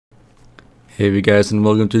Hey you guys, and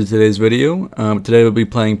welcome to today's video. Today we'll be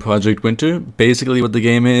playing Project Winter. Basically what the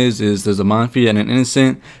game is there's a mafia and an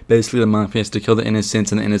innocent. Basically the mafia has to kill the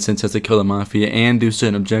innocents and the innocents has to kill the mafia and do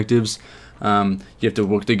certain objectives. You have to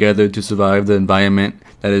work together to survive the environment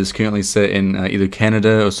that is currently set in either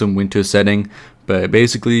Canada or some winter setting. But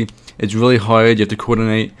basically it's really hard, you have to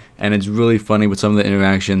coordinate, and it's really funny with some of the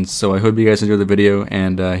interactions. So I hope you guys enjoy the video,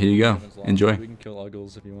 and here you go. Enjoy. We can kill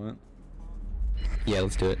Uggles if you want. Yeah,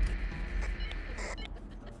 let's do it.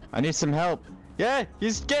 I need some help. Yeah,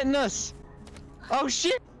 he's getting us. Oh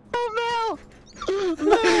shit! Oh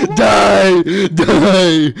Mel! Die!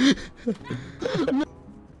 Die!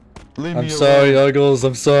 Leave I'm me sorry, alone. Uggles.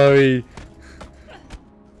 I'm sorry.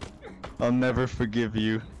 I'll never forgive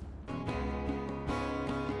you.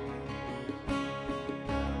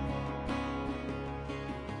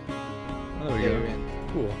 Oh, there we Yeah, go. we're in.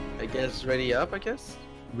 Cool. I guess ready up, I guess?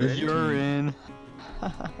 You're in.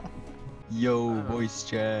 Yo, voice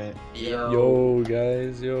chat. Yo,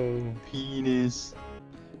 guys, yo. Penis.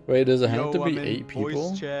 Wait, does it have Yo, to be I'm in 8 people?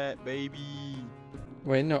 Voice chat, baby.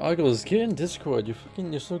 Wait, no, Uggles, get in Discord.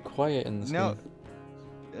 You're so quiet in this No.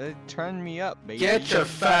 game. Turn me up, baby. Get your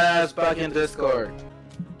fat ass back in Discord.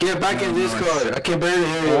 Get back in Discord. I can barely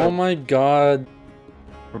hear you. Oh my god.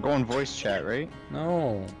 We're going voice chat, right?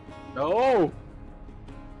 No. No!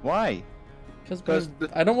 Why? Because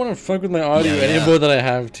I don't want to fuck with my audio Yeah. any more than I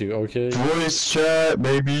have to, okay? Voice chat,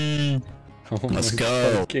 baby. Oh Let's my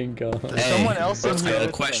go. fucking god. There's someone else in I here. got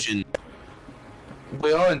a question.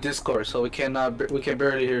 We all in Discord, so we can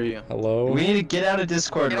barely hear you. Hello? We need to get out of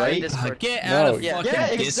Discord, right? Get out of fucking Yeah,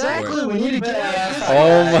 exactly. Discord. We need to get out of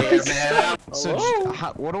Oh my man. So,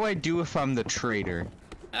 Hello? what do I do if I'm the traitor?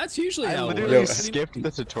 That's usually I how it literally works. skipped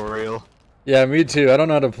the tutorial. Yeah, me too. I don't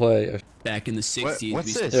know how to play. Back in the 60s, we what's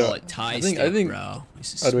used to this? call it Thai I think- stick, bro. We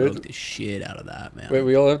used to Oh, do we have smoke the shit out of that, man. Wait,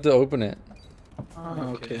 we all have to open it.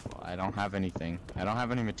 Oh, okay. I don't have anything. I don't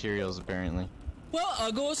have any materials, apparently. Well,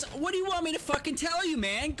 Uggles, what do you want me to fucking tell you,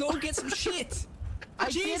 man? Go get some shit.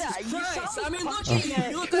 Jesus Christ! I mean, look at you.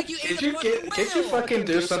 You look like you ate Can't a fucking can't you whale. fucking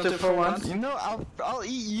do something for once? You know, I'll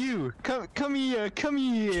eat you. Come here. Come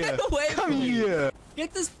here. Get away Come from me. here.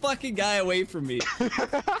 Get this fucking guy away from me.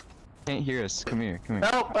 Can't hear us. Come here. Come here.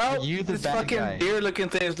 Help! Help! You the This bad fucking guy. deer-looking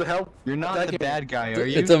things to help. You're not the Attacking bad guy, are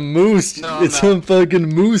you? It's a moose. No, It's no. a fucking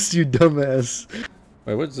moose, you dumbass.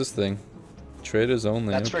 Wait, what's this thing? Traders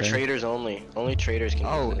only. That's for okay. traders only. Only traders can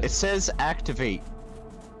Oh, use it it. says activate.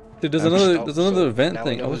 Dude, there's Okay. another So event now we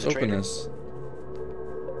thing. know Oh, who's let's a open traitor. this.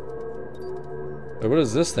 Wait, what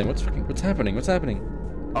is this thing? What's happening? What's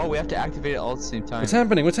happening? Oh, we have to activate it all at the same time. What's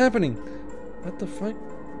happening? What's happening? What the fuck?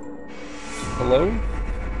 Hello?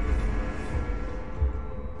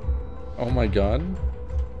 Oh my god.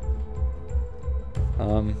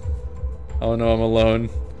 Oh no, I'm alone.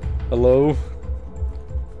 Hello?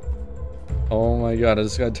 Oh my god, I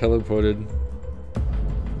just got teleported.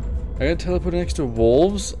 I got teleported next to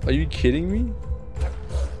wolves? Are you kidding me?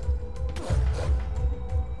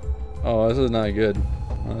 Oh, this is not good.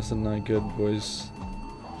 Oh, this is not good, boys.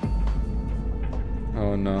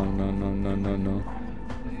 Oh no, no, no, no, no, no.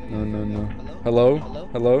 No, no, no. Hello? Hello?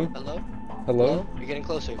 Hello? Hello? Hello? You're getting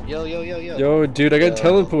closer. Yo, yo, yo, yo. Yo, dude, I got Yo.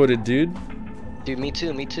 teleported, dude. Dude, me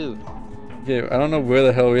too, me too. Okay, I don't know where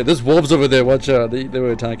the hell we are. There's wolves over there, watch out. They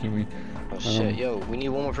were attacking me. Oh shit, yo, we need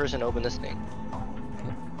one more person to open this thing.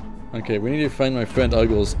 Okay, we need to find my friend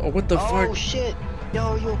Uggles. Oh, what the Oh fuck? shit!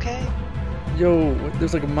 Yo, you okay? Yo,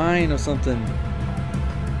 there's like a mine or something.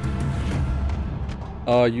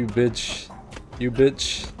 Oh, you bitch. You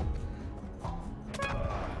bitch.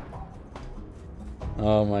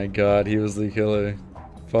 Oh my god, he was the killer.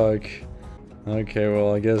 Fuck. Okay,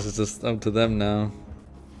 well, I guess it's just up to them now.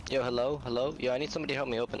 Yo, hello? Hello? Yo, I need somebody to help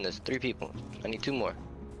me open this. 3 people. I need 2 more.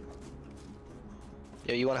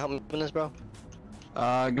 Yo, you wanna help me open this, bro?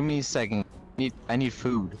 Give me a second. I need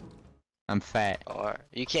food. I'm fat. Or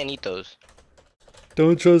you can't eat those.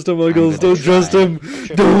 Don't trust him, Uggles. gonna Don't trust try. him.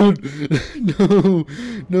 Don't. No.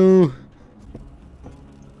 No.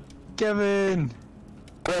 Kevin!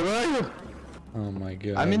 Where are you? Oh my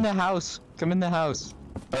god. I'm in the house. Come in the house.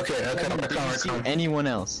 Okay, Kevin, did you see anyone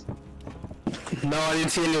else? No, I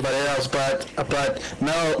didn't see anybody else, but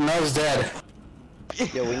Mel's dead.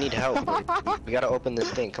 Yo, we need help. We gotta open this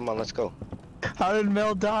thing. Come on, let's go. How did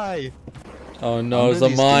Mel die? Oh no, Wonder it's a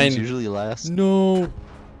these mine. things usually last. No.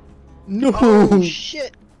 No. Oh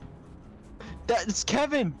shit! That's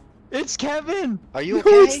Kevin! It's Kevin! Are you No,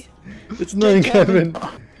 okay? It's not Kevin.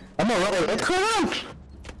 I'm alright. What's going on?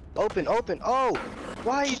 Open, open. Oh!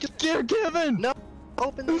 Why are you doing? Get Kevin! No!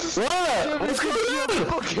 Open this. What? What's going on?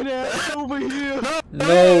 Fucking ass over here.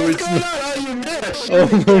 No, What's it's going not. on? Oh, you missed. Oh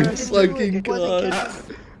my It fucking wasn't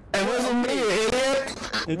god. It wasn't me, idiot.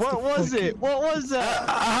 It's What the was it? What was that?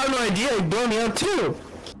 I have no idea. You blew me up too.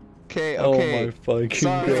 Okay, Oh okay. my fucking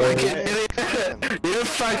Sorry. god. Fucking idiot. You're a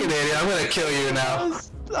fucking idiot. I'm gonna kill you now.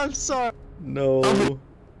 I'm sorry. No.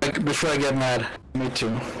 Like, before I get mad. Me too.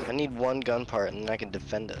 I need one gun part and then I can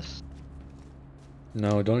defend us.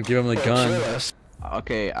 No, don't give him the Kill gun. us.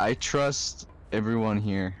 Okay, I trust everyone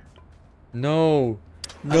here. No.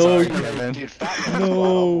 No. Sorry, Kevin. Dude, fat man's No.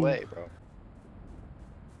 all the way, bro.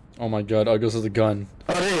 Oh my god, Uggles has a gun.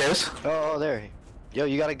 Oh, there he is. Oh, there. Yo,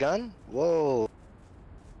 you got a gun? Whoa.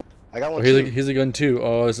 I got Oh, one he's too. he's a gun too.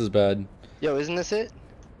 Oh, this is bad. Yo, isn't this it?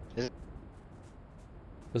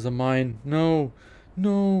 There's a mine. No.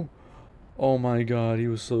 No. Oh my god, he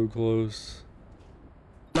was so close.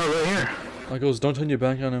 No, right here. Uggles, don't turn your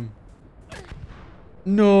back on him.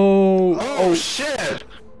 No. Oh, shit.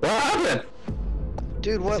 What happened?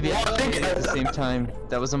 Dude, what? To be I think honest, at the same time,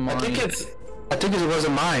 that was a I mine. think it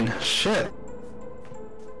wasn't mine. Shit.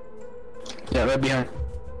 Yeah, right behind.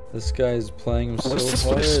 This guy's playing him so What's this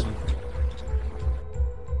place? hard.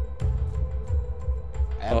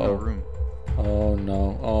 I have no Uh-oh. room. Oh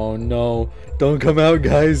no. Oh no. Don't come out,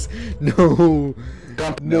 guys. No.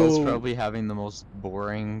 Dump. Mel's No. probably having the most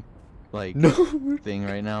boring, like, No. thing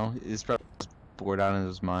right now. He's probably just bored out of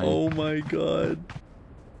his mind. Oh my god.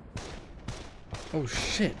 Oh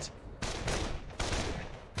shit.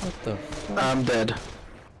 What the fuck? I'm dead.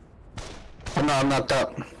 Oh, no, I'm not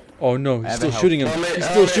up. Oh no, I he's have still a help. shooting him. Help me, He's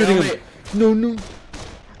help still me, shooting help him. No, no.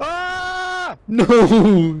 Ah!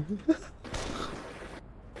 No.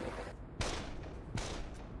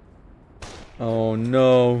 Oh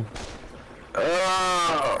no.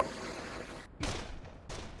 Oh.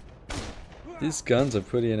 These guns are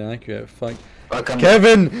pretty inaccurate. Fuck. Fuck, I'm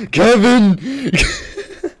Kevin! Kevin!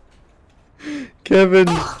 Kevin!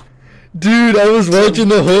 Dude, I was watching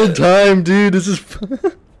the whole time, dude. This is.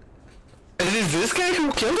 Is this guy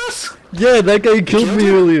who killed us? Yeah, that guy killed Killed me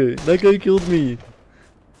him? earlier. That guy killed me.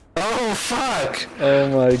 Oh, fuck. Oh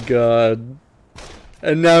my god.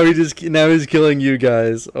 And now he's killing you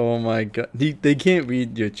guys. Oh my god. They can't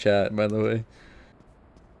read your chat, by the way.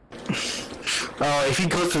 Oh, if he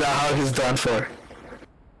goes to that house, he's done for.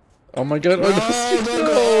 Oh my god. No, Oh, don't no.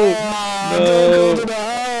 go. No. Don't go to the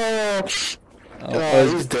house. Oh,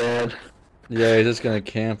 Oh, he's dead. yeah, he's just gonna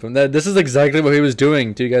camp him. This is exactly what he was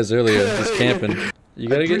doing to you guys earlier. Just camping. You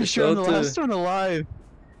gotta Pretty get sure I'm the shelter. last one alive.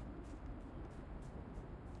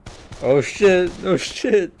 Oh shit. Oh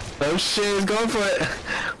shit. Oh shit, he's going for it.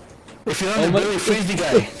 If you're on Oh the my. Billy, freeze the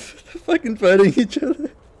guy. Fucking fighting each other.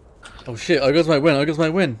 Oh shit. Uggles might win. Uggles might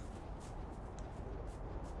win.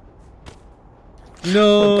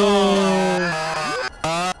 No.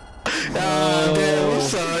 Oh, damn, we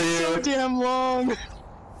saw So you. damn long.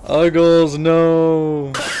 Uggles,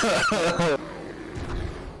 no.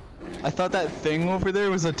 I thought that thing over there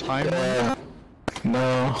was a time limit.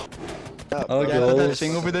 No. Yeah, I thought that Uggles.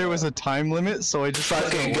 thing over there was a time limit, so I just tried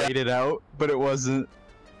Fucking to wait it out, but it wasn't.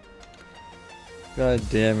 God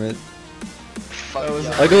damn it. Fuck That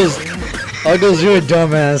was- yeah. Uggles, you're a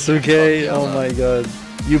dumbass, okay? Oh my god.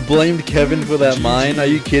 You blamed Kevin for that mine? Are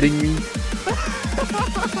you kidding me?